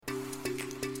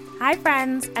Hi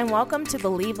friends, and welcome to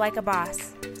Believe Like a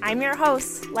Boss. I'm your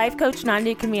host, life coach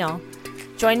Nandi Camille.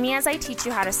 Join me as I teach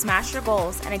you how to smash your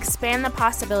goals and expand the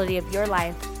possibility of your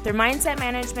life through mindset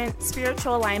management,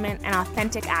 spiritual alignment, and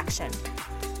authentic action.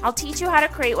 I'll teach you how to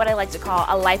create what I like to call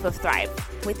a life of thrive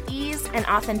with ease and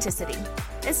authenticity.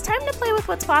 It's time to play with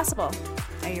what's possible.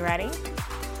 Are you ready?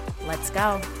 Let's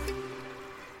go.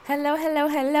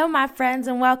 Hello, my friends,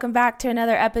 and welcome back to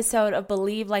another episode of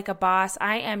Believe Like a Boss.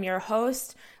 I am your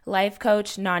host, life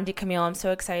coach Nandi Camille. I'm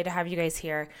so excited to have you guys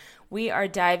here. We are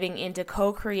diving into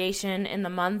co-creation in the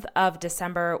month of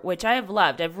December, which I have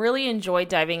loved. I've really enjoyed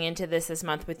diving into this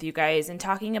month with you guys and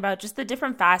talking about just the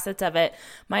different facets of it,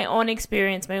 my own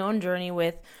experience, my own journey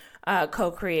with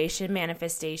co-creation,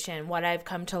 manifestation, what I've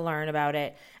come to learn about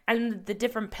it, and the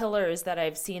different pillars that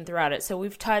I've seen throughout it. So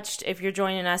we've touched, if you're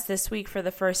joining us this week for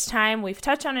the first time, we've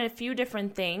touched on a few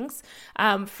different things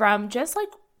from just like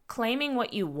claiming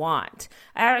what you want.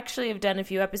 I actually have done a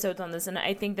few episodes on this, and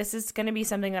I think this is going to be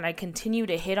something that I continue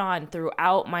to hit on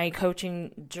throughout my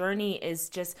coaching journey is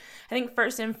just, I think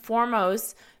first and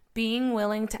foremost, being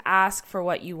willing to ask for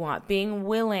what you want, being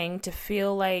willing to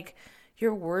feel like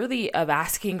you're worthy of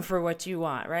asking for what you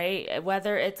want, right?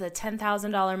 Whether it's a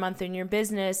 $10,000 month in your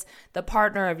business, the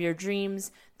partner of your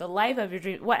dreams, the life of your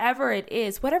dreams, whatever it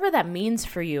is, whatever that means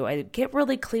for you, I get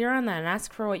really clear on that and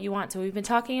ask for what you want. So we've been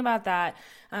talking about that.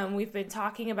 We've been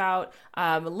talking about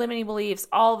limiting beliefs,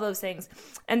 all of those things.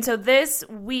 And so this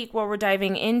week, what we're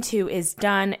diving into is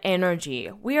done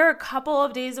energy. We are a couple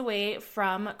of days away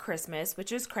from Christmas,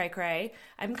 which is cray-cray.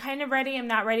 I'm kind of ready. I'm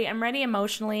not ready. I'm ready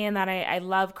emotionally in that I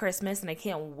love Christmas and I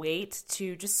can't wait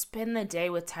to just spend the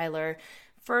day with Tyler.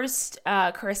 First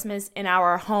Christmas in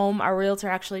our home. Our realtor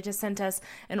actually just sent us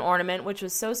an ornament, which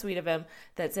was so sweet of him,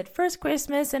 that said first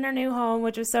Christmas in our new home,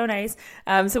 which was so nice.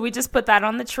 So we just put that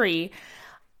on the tree.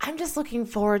 I'm just looking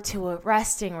forward to it,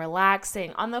 resting,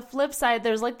 relaxing. On the flip side,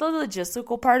 there's like the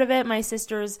logistical part of it. My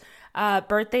sister's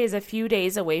birthday is a few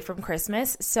days away from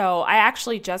Christmas. So I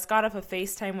actually just got off a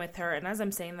FaceTime with her. And as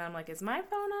I'm saying that, I'm like, is my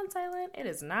phone on silent? It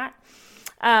is not.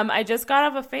 I just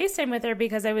got off a FaceTime with her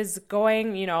because I was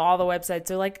going, all the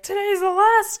websites are like, today's the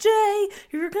last day.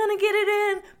 You're going to get it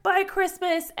in by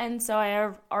Christmas. And so I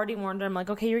have already warned her. I'm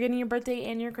like, okay, you're getting your birthday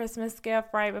and your Christmas gift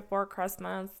right before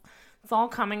Christmas. It's all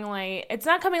coming late. It's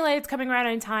not coming late. It's coming right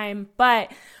on time.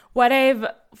 But what I've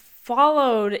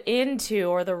followed into,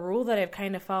 or the rule that I've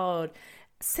kind of followed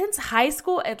since high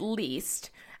school at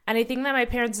least, and I think that my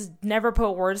parents never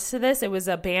put words to this. It was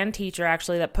a band teacher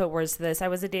actually that put words to this. I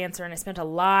was a dancer and I spent a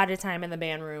lot of time in the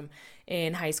band room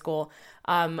in high school.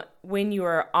 When you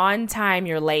are on time,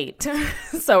 you're late.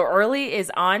 So early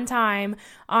is on time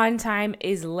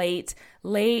is late.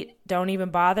 Late, don't even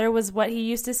bother was what he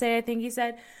used to say, I think he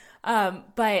said.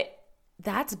 But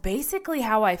that's basically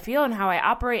how I feel and how I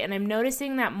operate. And I'm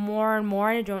noticing that more and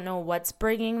more. I don't know what's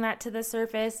bringing that to the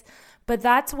surface, but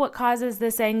that's what causes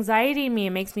this anxiety in me.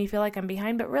 It makes me feel like I'm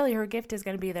behind, but really her gift is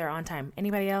going to be there on time.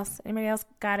 Anybody else? Anybody else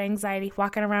got anxiety,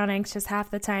 walking around anxious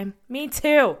half the time? Me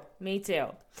too.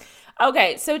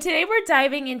 Okay, so today we're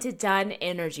diving into done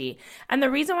energy. And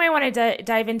the reason why I want to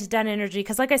dive into done energy,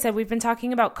 because like I said, we've been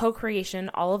talking about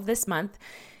co-creation all of this month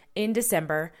in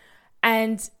December.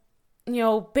 And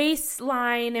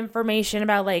baseline information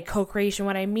about like co-creation,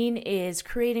 what I mean is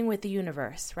creating with the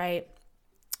universe, right?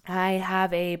 I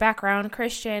have a background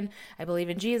Christian. I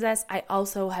believe in Jesus. I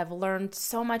also have learned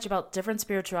so much about different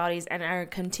spiritualities and are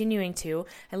continuing to.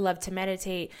 I love to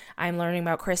meditate. I'm learning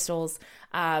about crystals.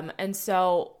 And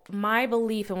so my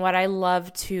belief and what I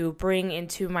love to bring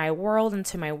into my world,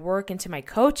 into my work, into my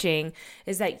coaching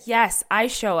is that, yes, I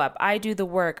show up. I do the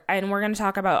work. And we're going to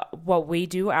talk about what we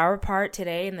do, our part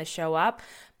today in the show up.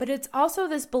 But it's also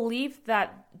this belief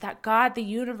that God, the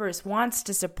universe, wants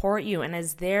to support you and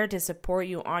is there to support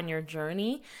you on your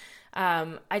journey.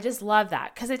 I just love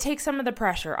that because it takes some of the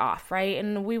pressure off, right?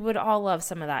 And we would all love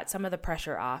some of that, some of the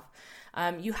pressure off.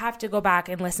 You have to go back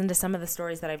and listen to some of the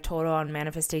stories that I've told on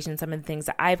manifestation, some of the things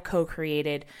that I've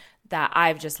co-created that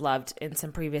I've just loved in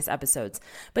some previous episodes.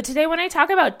 But today when I talk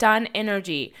about done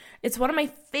energy, it's one of my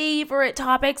favorite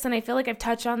topics, and I feel like I've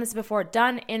touched on this before.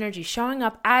 Done energy, showing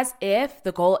up as if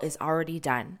the goal is already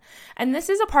done. And this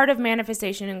is a part of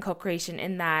manifestation and co-creation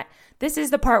in that this is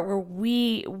the part where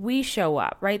we show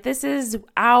up, right? This is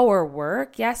our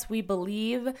work. Yes, we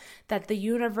believe that the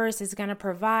universe is going to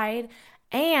provide,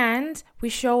 and we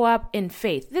show up in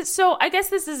faith. So I guess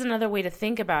this is another way to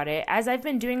think about it. As I've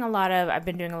been doing a lot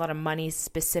of money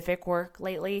specific work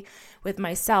lately with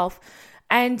myself.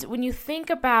 And when you think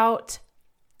about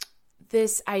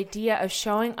this idea of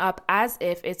showing up as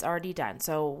if it's already done.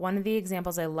 So one of the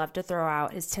examples I love to throw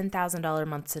out is $10,000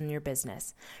 months in your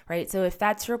business, right? So if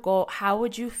that's your goal, how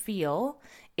would you feel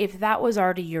if that was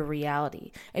already your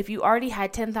reality? If you already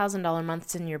had $10,000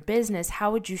 months in your business,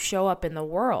 how would you show up in the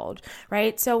world,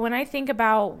 right? So when I think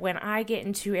about when I get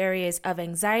into areas of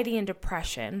anxiety and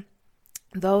depression,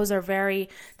 those are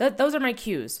my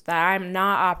cues that I'm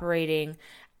not operating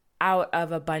out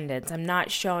of abundance. I'm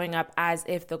not showing up as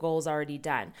if the goal's already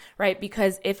done, right?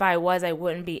 Because if I was, I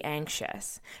wouldn't be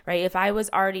anxious, right? If I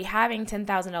was already having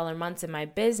 $10,000 months in my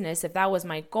business, if that was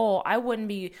my goal, I wouldn't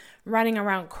be running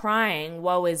around crying,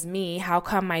 woe is me, how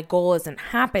come my goal isn't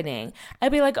happening?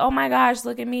 I'd be like, oh my gosh,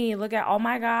 look at me, look at all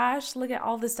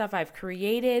the stuff I've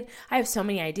created. I have so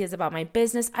many ideas about my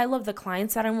business. I love the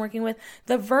clients that I'm working with.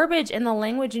 The verbiage and the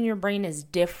language in your brain is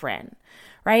different,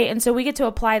 right? And so we get to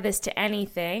apply this to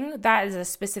anything. That is a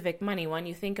specific money. When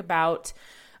you think about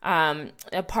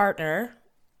a partner,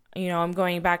 I'm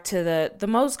going back to the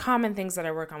most common things that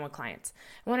I work on with clients.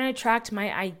 When I attract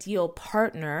my ideal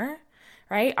partner,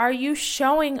 right? Are you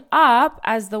showing up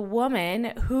as the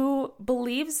woman who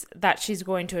believes that she's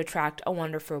going to attract a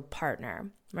wonderful partner,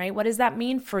 right? What does that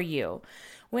mean for you?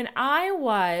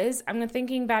 I'm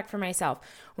thinking back for myself.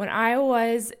 When I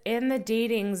was in the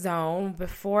dating zone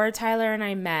before Tyler and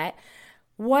I met,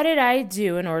 what did I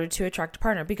do in order to attract a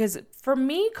partner? Because for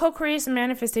me, co-creation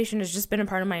manifestation has just been a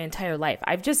part of my entire life.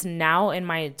 I've just now in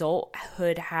my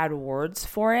adulthood had words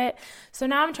for it. So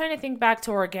now I'm trying to think back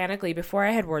to organically before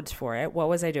I had words for it. What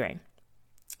was I doing?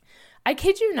 I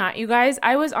kid you not, you guys,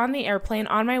 I was on the airplane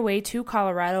on my way to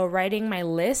Colorado writing my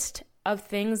list of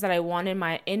things that I want in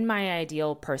my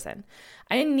ideal person.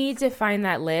 I need to find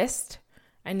that list.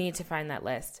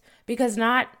 Because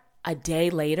not a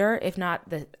day later,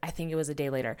 I think it was a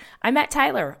day later, I met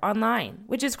Tyler online,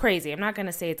 which is crazy. I'm not going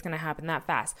to say it's going to happen that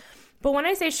fast. But when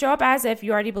I say show up as if,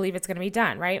 you already believe it's going to be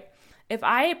done, right? If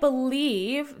I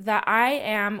believe that I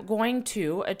am going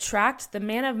to attract the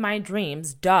man of my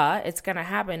dreams, it's going to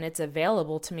happen, it's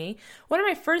available to me. One of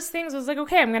my first things was like,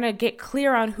 okay, I'm going to get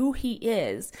clear on who he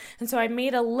is. And so I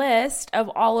made a list of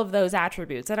all of those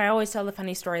attributes. And I always tell the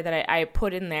funny story that I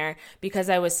put in there because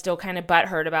I was still kind of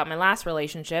butthurt about my last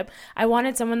relationship. I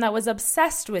wanted someone that was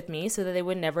obsessed with me so that they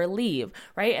would never leave,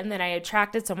 right? And then I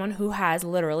attracted someone who has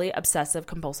literally obsessive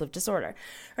compulsive disorder,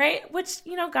 right? Which,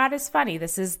 God is funny.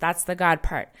 That's the God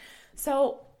part.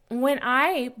 So when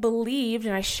I believed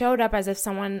and I showed up as if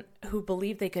someone who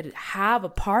believed they could have a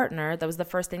partner, that was the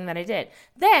first thing that I did.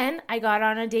 Then I got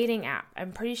on a dating app.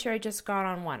 I'm pretty sure I just got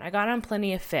on one. I got on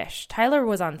Plenty of Fish. Tyler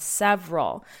was on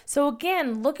several. So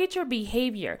again, look at your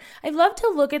behavior. I love to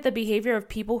look at the behavior of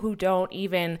people who don't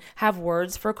even have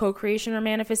words for co-creation or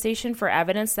manifestation for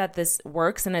evidence that this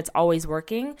works and it's always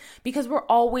working, because we're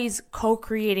always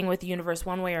co-creating with the universe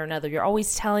one way or another. You're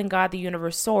always telling God, the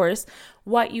universe source,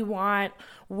 what you want,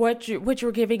 what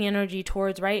you're giving energy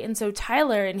towards, right? And so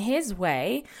Tyler, in his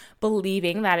way,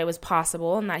 believing that it was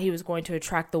possible and that he was going to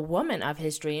attract the woman of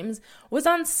his dreams, was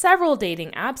on several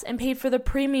dating apps and paid for the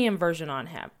premium version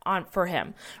for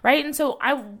him, right? And so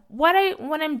what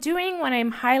I'm doing when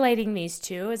I'm highlighting these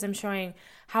two is I'm showing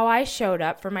how I showed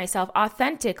up for myself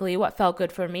authentically. What felt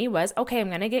good for me was, okay, I'm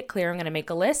going to get clear. I'm going to make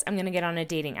a list. I'm going to get on a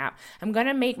dating app. I'm going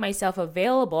to make myself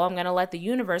available. I'm going to let the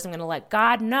universe, I'm going to let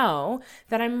God know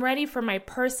that I'm ready for my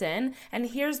person. And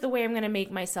here's the way I'm going to make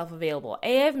myself available.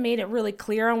 I've made it really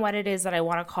clear on what it is that I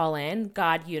want to call in.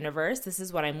 God, universe, this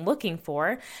is what I'm looking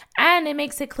for. And it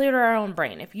makes it clear to our own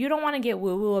brain. If you don't want to get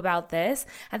woo-woo about this,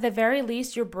 at the very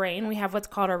least, your brain, we have what's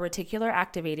called our reticular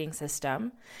activating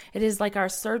system. It is like our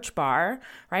search bar,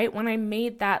 right? When I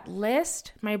made that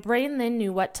list, my brain then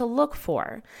knew what to look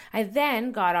for. I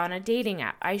then got on a dating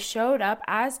app. I showed up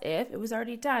as if it was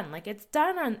already done. Like, it's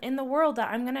done in the world that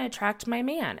I'm going to attract my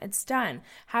man. It's done.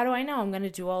 How do I know? I'm going to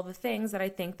do all the things that I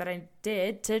think that I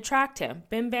did to attract him.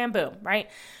 Bim, bam, boom, right?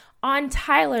 On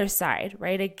Tyler's side,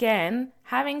 right? Again,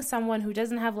 having someone who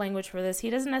doesn't have language for this, he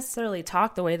doesn't necessarily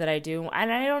talk the way that I do.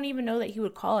 And I don't even know that he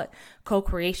would call it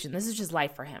co-creation. This is just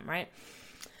life for him, right?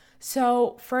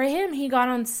 So for him, he got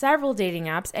on several dating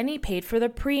apps and he paid for the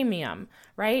premium,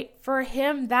 right? For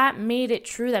him, that made it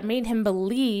true. That made him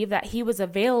believe that he was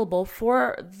available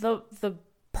for the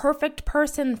perfect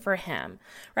person for him,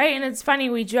 right? And it's funny,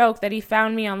 we joke that he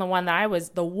found me on the one that I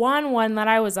was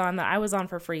on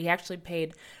for free. He actually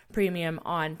paid premium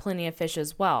on Plenty of Fish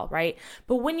as well, right?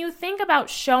 But when you think about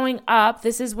showing up,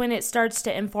 this is when it starts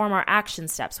to inform our action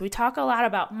steps. We talk a lot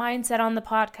about mindset on the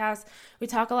podcast. We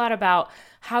talk a lot about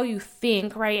how you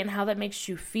think, right? And how that makes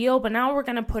you feel. But now we're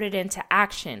going to put it into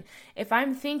action. If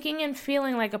I'm thinking and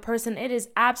feeling like a person, it is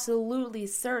absolutely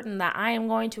certain that I am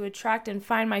going to attract and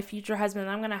find my future husband.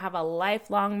 I'm going to have a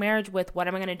lifelong marriage with. What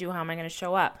am I going to do? How am I going to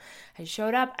show up? I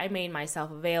showed up. I made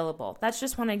myself available. That's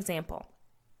just one example.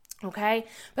 Okay?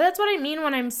 But that's what I mean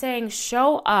when I'm saying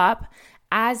show up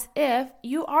as if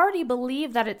you already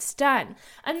believe that it's done.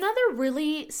 Another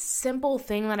really simple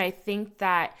thing that I think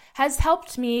that has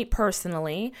helped me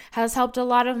personally, has helped a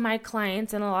lot of my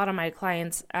clients, and a lot of my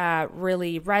clients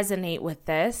really resonate with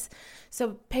this.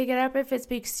 So pick it up if it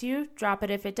speaks to you, drop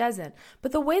it if it doesn't.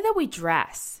 But the way that we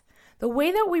dress, the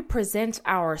way that we present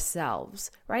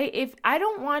ourselves, right? If I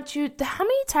don't want you, how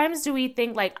many times do we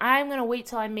think like, I'm going to wait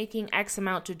till I'm making X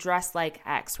amount to dress like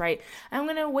X, right? I'm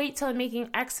going to wait till I'm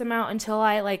making X amount until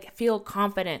I like feel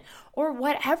confident or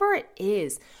whatever it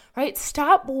is, right?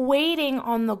 Stop waiting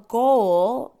on the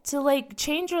goal to like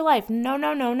change your life. No.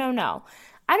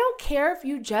 I don't care if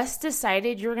you just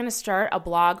decided you're going to start a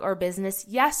blog or business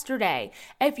yesterday.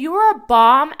 If you were a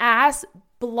bomb-ass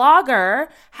blogger,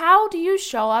 how do you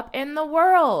show up in the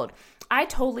world? I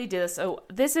totally do this. So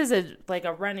this is a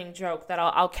running joke that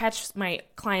I'll catch my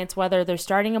clients, whether they're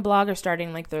starting a blog or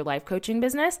starting like their life coaching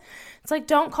business. It's like,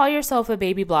 don't call yourself a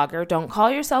baby blogger. Don't call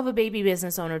yourself a baby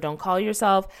business owner. Don't call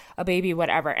yourself a baby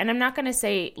whatever. And I'm not going to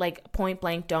say like point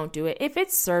blank, don't do it. If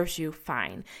it serves you,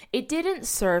 fine. It didn't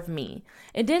serve me.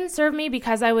 It didn't serve me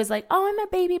because I was like, oh, I'm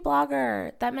a baby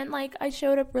blogger. That meant like I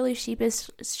showed up really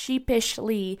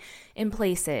sheepishly in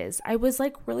places. I was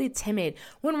like really timid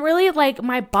when really like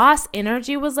my boss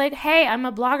energy was like, hey, I'm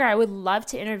a blogger. I would love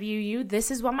to interview you. This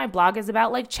is what my blog is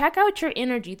about. Like, check out your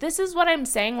energy. This is what I'm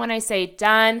saying when I say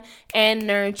done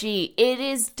energy. It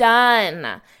is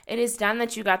done. It is done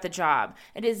that you got the job.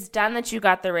 It is done that you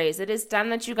got the raise. It is done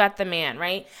that you got the man,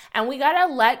 right? And we got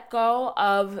to let go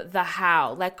of the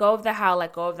how. Let go of the how.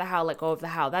 Let go of the how. Let go of the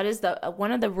how. That is the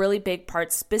one of the really big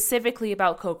parts specifically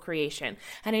about co-creation.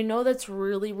 And I know that's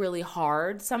really, really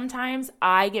hard. Sometimes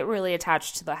I get really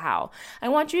attached to the how. I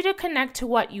want you to connect to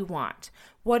what you want.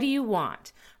 What do you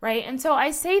want? Right? And so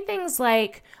I say things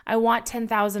like, I want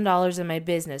 $10,000 in my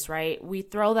business, right? We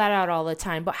throw that out all the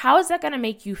time, but how is that going to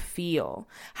make you feel?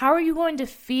 How are you going to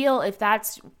feel if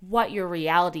that's what your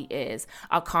reality is?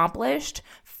 Accomplished,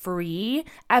 free,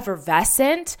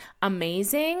 effervescent,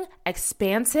 amazing,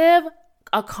 expansive,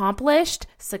 accomplished,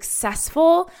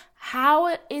 successful?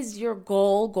 How is your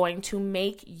goal going to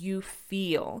make you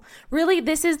feel? Really,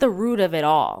 this is the root of it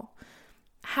all.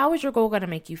 How is your goal going to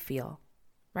make you feel?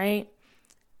 Right?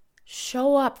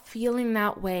 Show up feeling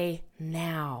that way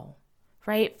now,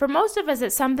 right? For most of us,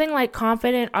 it's something like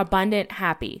confident, abundant,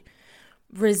 happy,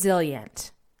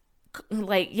 resilient.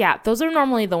 Like, yeah, those are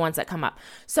normally the ones that come up.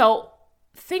 So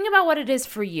think about what it is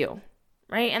for you,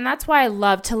 right? And that's why I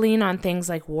love to lean on things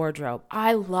like wardrobe.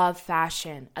 I love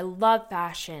fashion. And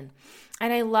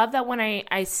I love that when I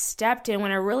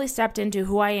really stepped into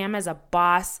who I am as a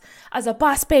boss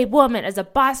babe woman, as a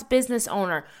boss business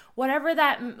owner, whatever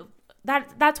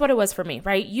that's what it was for me,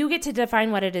 right? You get to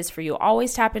define what it is for you.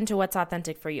 Always tap into what's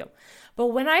authentic for you. But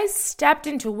when I stepped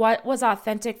into what was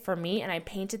authentic for me and I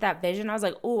painted that vision, I was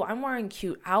like, oh, I'm wearing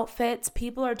cute outfits.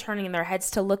 People are turning their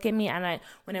heads to look at me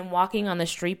when I'm walking on the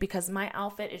street because my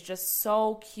outfit is just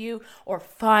so cute or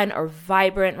fun or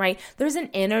vibrant, right? There's an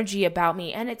energy about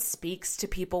me and it speaks to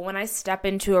people when I step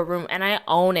into a room and I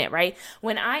own it, right?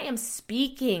 When I am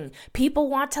speaking, people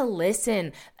want to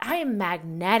listen. I am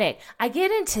magnetic. I get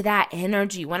into that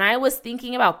energy. When I was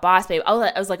thinking about Boss Babe,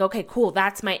 I was like, okay, cool.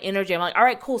 That's my energy. I'm like, all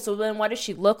right, cool. So then what does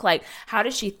she look like? How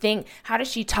does she think? How does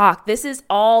she talk? This is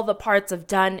all the parts of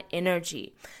done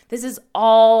energy. This is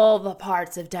all the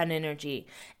parts of done energy.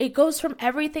 It goes from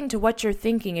everything to what you're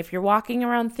thinking. If you're walking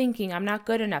around thinking, I'm not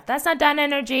good enough, that's not done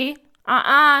energy.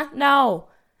 No.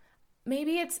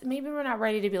 Maybe we're not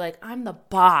ready to be like, I'm the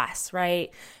boss,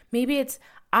 right? Maybe it's,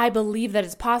 I believe that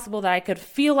it's possible that I could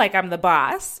feel like I'm the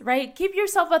boss, right? Give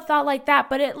yourself a thought like that,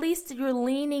 but at least you're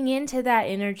leaning into that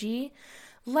energy.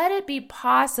 Let it be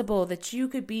possible that you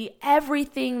could be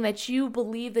everything that you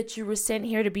believe that you were sent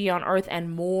here to be on earth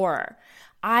and more.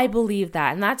 I believe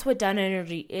that, and that's what done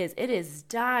energy is. It is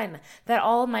done. That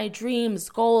all my dreams,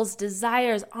 goals,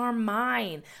 desires are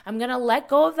mine. I'm going to let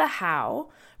go of the how,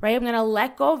 right? I'm going to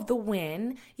let go of the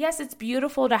when. Yes, it's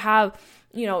beautiful to have,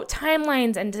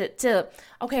 timelines and to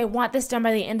okay, I want this done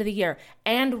by the end of the year.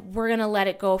 And we're going to let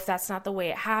it go if that's not the way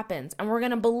it happens. And we're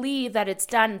going to believe that it's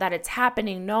done, that it's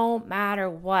happening no matter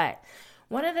what.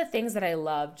 One of the things that I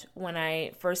loved when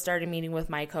I first started meeting with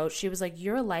my coach, she was like,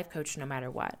 you're a life coach no matter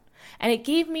what. And it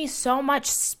gave me so much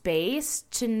space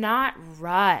to not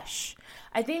rush.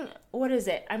 I think, what is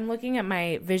it? I'm looking at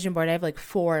my vision board. I have like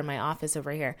 4 in my office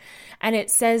over here. And it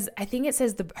says, I think it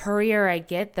says the hurrier I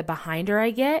get, the behinder I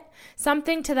get.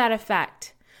 Something to that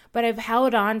effect. But I've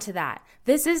held on to that.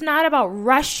 This is not about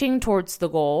rushing towards the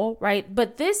goal, right?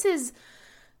 But this is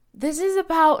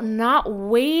about not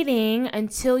waiting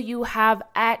until you have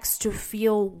X to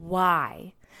feel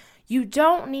Y. You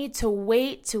don't need to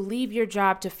wait to leave your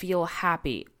job to feel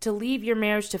happy, to leave your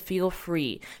marriage to feel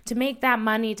free, to make that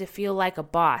money to feel like a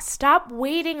boss. Stop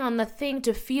waiting on the thing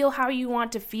to feel how you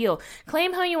want to feel.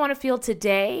 Claim how you want to feel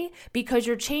today because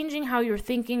you're changing how you're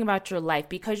thinking about your life,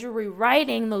 because you're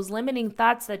rewriting those limiting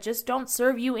thoughts that just don't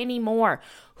serve you anymore.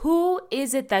 Who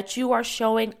is it that you are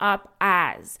showing up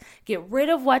as? Get rid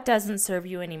of what doesn't serve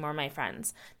you anymore, my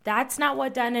friends. That's not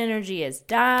what done energy is.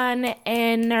 Done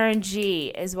energy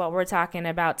is what we're talking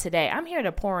about today. I'm here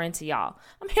to pour into y'all.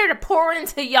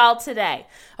 Today.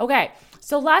 Okay,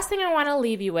 so last thing I want to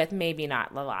leave you with, maybe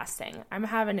not the last thing. I'm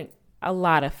having a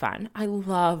lot of fun. I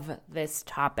love this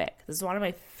topic. This is one of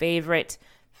my favorite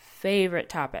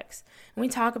topics. And we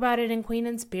talk about it in Queen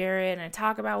and Spirit, and I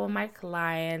talk about with my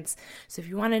clients. So if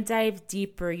you want to dive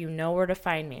deeper, you know where to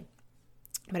find me.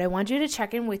 But I want you to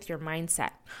check in with your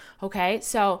mindset. Okay?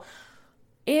 So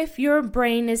if your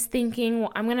brain is thinking,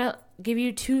 well, I'm going to give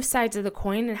you 2 sides of the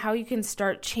coin and how you can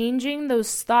start changing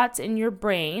those thoughts in your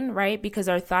brain, right? Because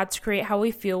our thoughts create how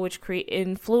we feel, which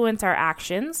influence our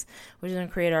actions, which then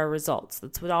create our results.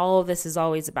 That's what all of this is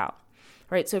always about.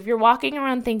 Right? So if you're walking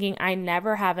around thinking, I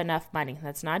never have enough money,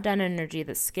 that's not done energy,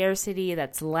 that's scarcity,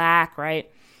 that's lack,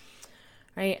 right?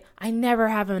 I never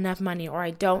have enough money, or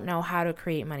I don't know how to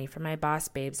create money. For my boss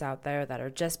babes out there that are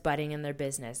just budding in their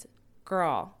business.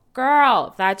 Girl,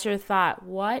 if that's your thought,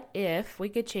 what if we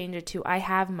could change it to I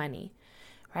have money,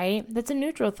 right? That's a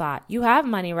neutral thought. You have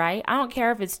money, right? I don't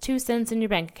care if it's 2 cents in your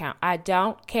bank account. I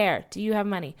don't care. Do you have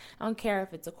money? I don't care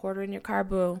if it's a quarter in your car,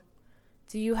 boo.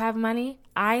 Do you have money?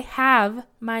 I have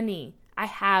money.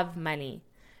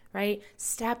 Right?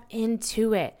 Step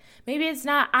into it. Maybe it's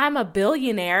not, I'm a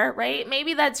billionaire, right?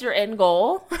 Maybe that's your end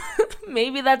goal.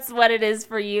 Maybe that's what it is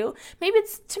for you. Maybe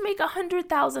it's to make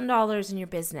 $100,000 in your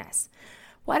business.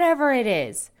 Whatever it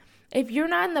is. If you're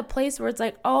not in the place where it's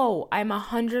like, oh, I'm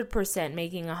 100%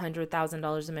 making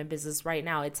 $100,000 in my business right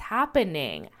now, it's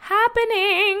happening.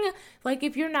 Like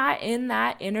if you're not in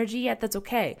that energy yet, that's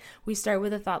okay. We start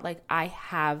with a thought like, I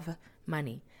have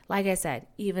money. Like I said,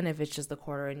 even if it's just the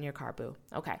quarter in your car, boo.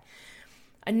 Okay.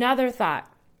 Another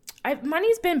thought.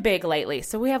 Money's been big lately,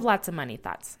 so we have lots of money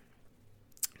thoughts.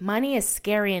 Money is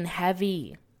scary and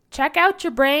heavy. Check out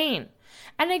your brain.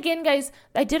 And again, guys,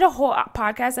 I did a whole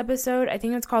podcast episode. I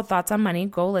think it's called Thoughts on Money.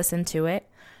 Go listen to it.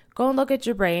 Go and look at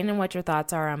your brain and what your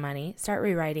thoughts are on money. Start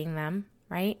rewriting them,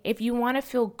 right? If you want to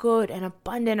feel good and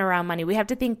abundant around money, we have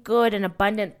to think good and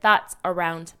abundant thoughts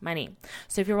around money.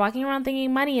 So if you're walking around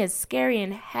thinking money is scary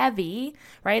and heavy,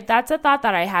 right? That's a thought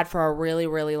that I had for a really,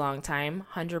 really long time.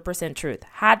 100% truth.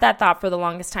 Had that thought for the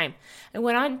longest time. I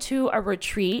went on to a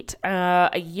retreat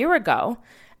a year ago,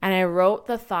 and I wrote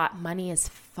the thought, money is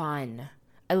fun.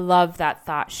 I love that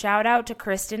thought. Shout out to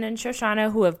Kristen and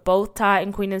Shoshana, who have both taught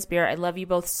in Queen and Spirit. I love you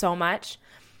both so much.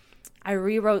 I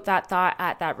rewrote that thought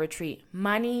at that retreat.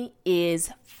 Money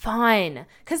is fun.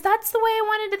 Because that's the way I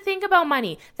wanted to think about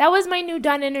money. That was my new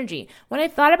done energy. When I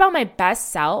thought about my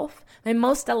best self, my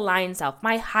most aligned self,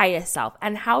 my highest self,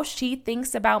 and how she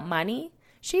thinks about money,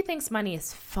 she thinks money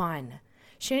is fun.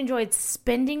 She enjoys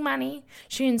spending money.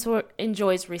 She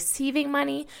enjoys receiving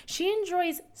money. She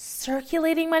enjoys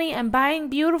circulating money and buying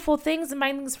beautiful things and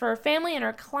buying things for her family and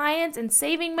her clients and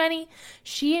saving money.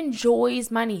 She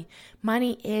enjoys money.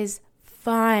 Money is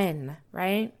fun,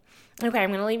 right? Okay,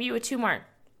 I'm going to leave you with 2 more.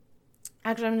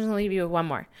 Actually, I'm just going to leave you with 1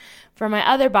 more. For my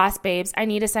other boss babes, I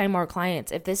need to sign more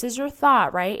clients. If this is your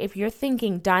thought, right? If you're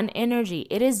thinking done energy,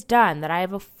 it is done that I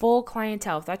have a full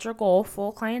clientele. If that's your goal,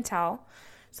 full clientele.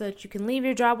 So that you can leave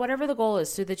your job, whatever the goal is,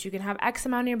 so that you can have X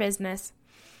amount in your business,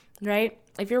 right?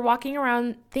 If you're walking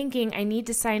around thinking, I need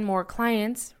to sign more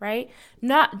clients, right?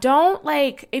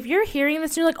 If you're hearing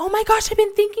this and you're like, oh my gosh, I've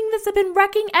been thinking this, I've been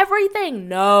wrecking everything.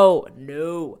 No,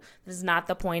 this is not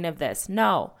the point of this.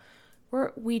 No,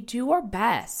 we do our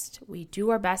best. We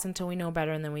do our best until we know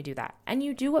better, and then we do that. And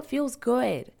you do what feels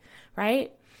good,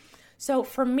 right? So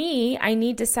for me, I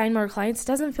need to sign more clients. It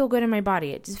doesn't feel good in my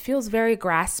body. It just feels very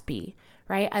graspy.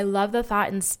 Right? I love the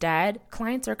thought instead,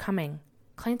 clients are coming.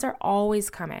 Clients are always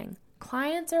coming.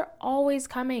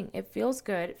 It feels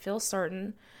good. It feels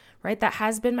certain, right? That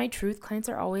has been my truth. Clients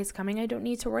are always coming. I don't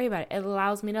need to worry about it. It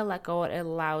allows me to let go. It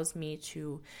allows me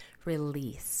to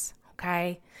release,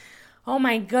 okay? Oh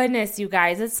my goodness, you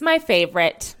guys. It's my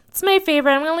favorite. It's my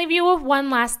favorite. I'm going to leave you with one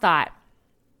last thought.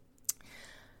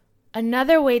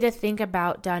 Another way to think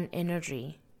about done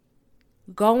energy,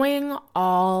 going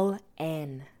all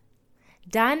in.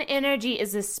 Done energy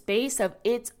is a space of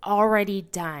it's already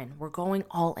done. We're going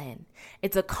all in.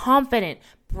 It's a confident,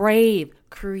 brave,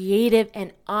 creative,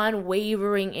 and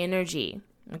unwavering energy.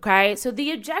 Okay, so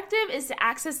the objective is to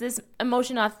access this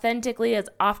emotion authentically as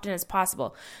often as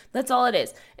possible. That's all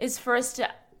it is for us to,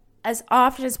 as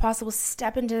often as possible,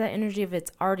 step into the energy of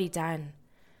it's already done.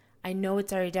 I know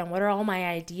it's already done. What are all my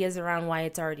ideas around why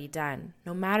it's already done?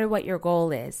 No matter what your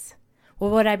goal is.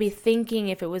 What would I be thinking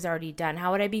if it was already done?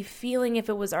 How would I be feeling if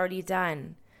it was already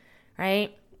done?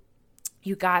 Right?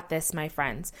 You got this, my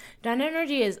friends. Done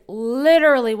energy is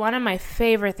literally one of my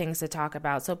favorite things to talk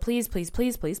about. So please, please,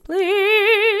 please, please,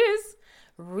 please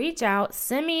reach out.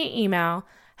 Send me an email.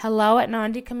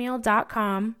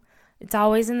 hello@nandicamille.com. It's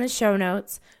always in the show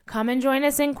notes. Come and join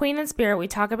us in Queen and Spirit. We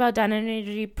talk about done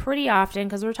energy pretty often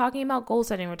because we're talking about goal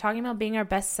setting. We're talking about being our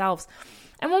best selves.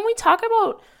 And when we talk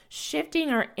about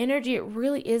shifting our energy, it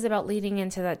really is about leading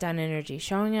into that done energy,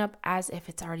 showing up as if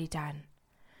it's already done,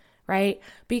 right?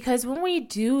 Because when we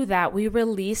do that, we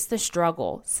release the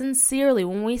struggle sincerely.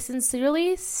 When we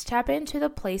sincerely step into the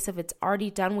place of it's already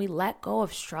done, we let go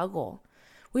of struggle.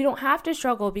 We don't have to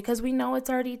struggle because we know it's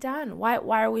already done. Why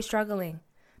are we struggling?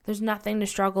 There's nothing to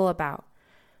struggle about.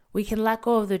 We can let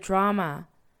go of the drama.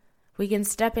 We can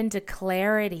step into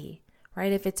clarity,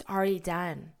 right? If it's already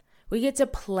done. We get to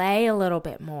play a little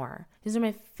bit more. These are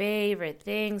my favorite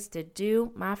things to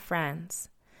do, my friends.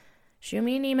 Shoot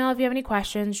me an email if you have any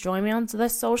questions. Join me on the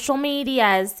social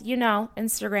medias,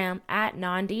 Instagram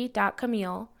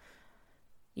 @nandi.camille.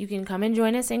 You can come and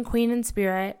join us in Queen and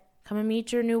Spirit. Come and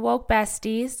meet your new woke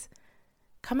besties.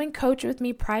 Come and coach with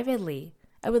me privately.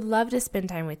 I would love to spend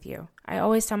time with you. I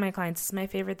always tell my clients it's my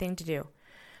favorite thing to do.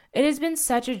 It has been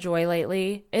such a joy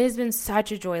lately.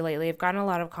 I've gotten a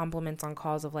lot of compliments on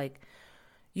calls of like,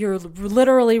 you're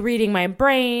literally reading my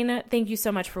brain. Thank you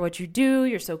so much for what you do.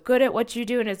 You're so good at what you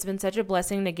do. And it's been such a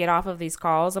blessing to get off of these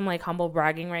calls. I'm like humble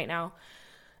bragging right now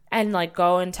and like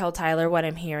go and tell Tyler what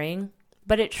I'm hearing.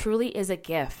 But it truly is a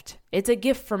gift. It's a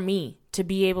gift for me to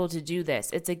be able to do this.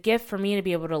 It's a gift for me to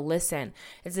be able to listen.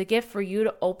 It's a gift for you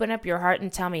to open up your heart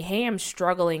and tell me, hey, I'm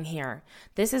struggling here.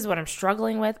 This is what I'm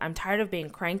struggling with. I'm tired of being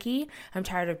cranky. I'm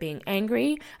tired of being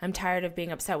angry. I'm tired of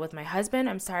being upset with my husband.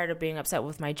 I'm tired of being upset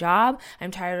with my job.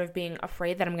 I'm tired of being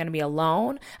afraid that I'm going to be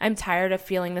alone. I'm tired of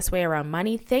feeling this way around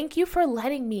money. Thank you for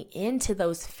letting me into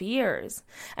those fears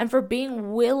and for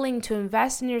being willing to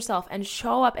invest in yourself and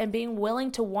show up and being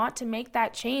willing to want to make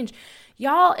that change.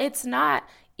 Y'all, it's not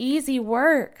easy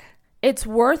work. It's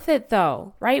worth it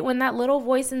though, right? When that little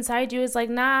voice inside you is like,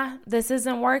 nah, this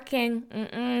isn't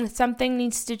working. Something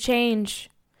needs to change.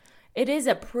 It is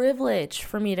a privilege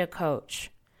for me to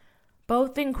coach,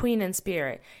 both in Queen and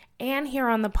Spirit and here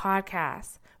on the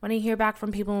podcast. When I hear back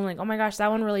from people, I'm like, oh my gosh,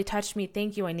 that one really touched me.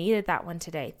 Thank you. I needed that one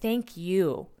today. Thank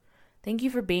you. Thank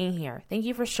you for being here. Thank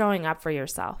you for showing up for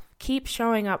yourself. Keep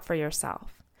showing up for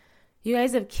yourself. You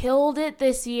guys have killed it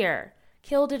this year.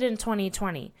 Killed it in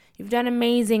 2020. You've done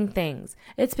amazing things.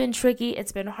 It's been tricky.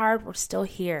 It's been hard. We're still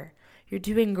here. You're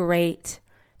doing great.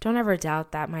 Don't ever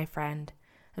doubt that, my friend.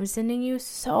 I'm sending you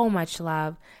so much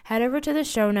love. Head over to the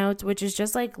show notes, which is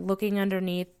just like looking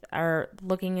underneath or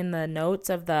looking in the notes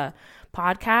of the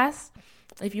podcast.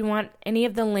 If you want any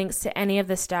of the links to any of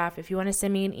the stuff, if you want to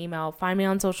send me an email, find me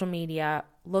on social media,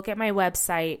 look at my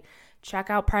website,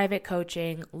 check out private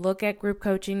coaching, look at group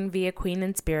coaching via Queen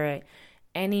and Spirit.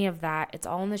 Any of that, it's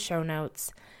all in the show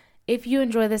notes. If you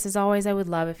enjoy this, as always, I would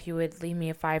love if you would leave me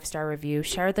a 5-star review.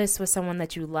 Share this with someone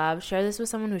that you love. Share this with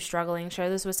someone who's struggling. Share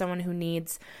this with someone who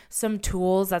needs some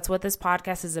tools. That's what this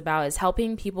podcast is about, is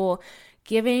helping people,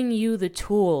 giving you the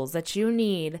tools that you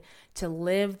need to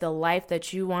live the life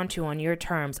that you want to on your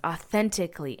terms,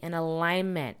 authentically, in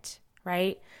alignment,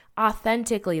 right?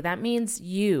 Authentically, that means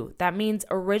you. That means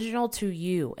original to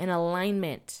you, in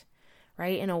alignment.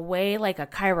 Right? In a way like a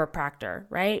chiropractor,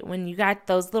 right? When you got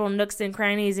those little nooks and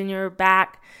crannies in your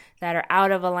back that are out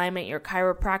of alignment, your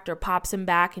chiropractor pops them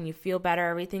back and you feel better.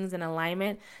 Everything's in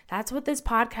alignment. That's what this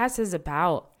podcast is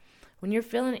about. When you're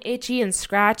feeling itchy and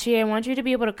scratchy, I want you to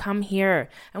be able to come here.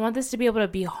 I want this to be able to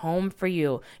be home for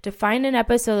you. To find an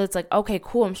episode that's like, okay,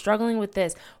 cool, I'm struggling with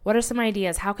this. What are some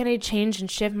ideas? How can I change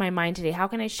and shift my mind today? How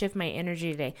can I shift my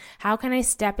energy today? How can I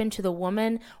step into the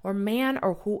woman or man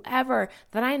or whoever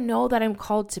that I know that I'm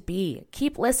called to be?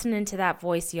 Keep listening to that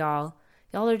voice, y'all.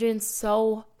 Y'all are doing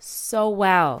so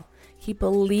well. Keep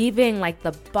believing like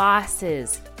the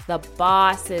bosses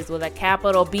with a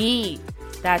capital B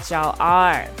that y'all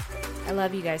are. I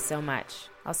love you guys so much.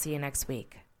 I'll see you next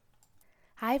week.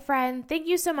 Hi, friend. Thank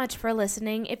you so much for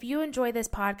listening. If you enjoy this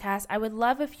podcast, I would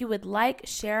love if you would like,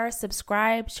 share,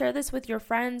 subscribe, share this with your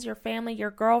friends, your family,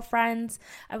 your girlfriends.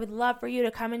 I would love for you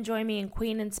to come and join me in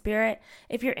Queen in Spirit.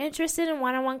 If you're interested in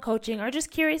one-on-one coaching or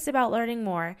just curious about learning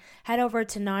more, head over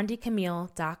to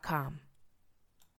nandicamille.com.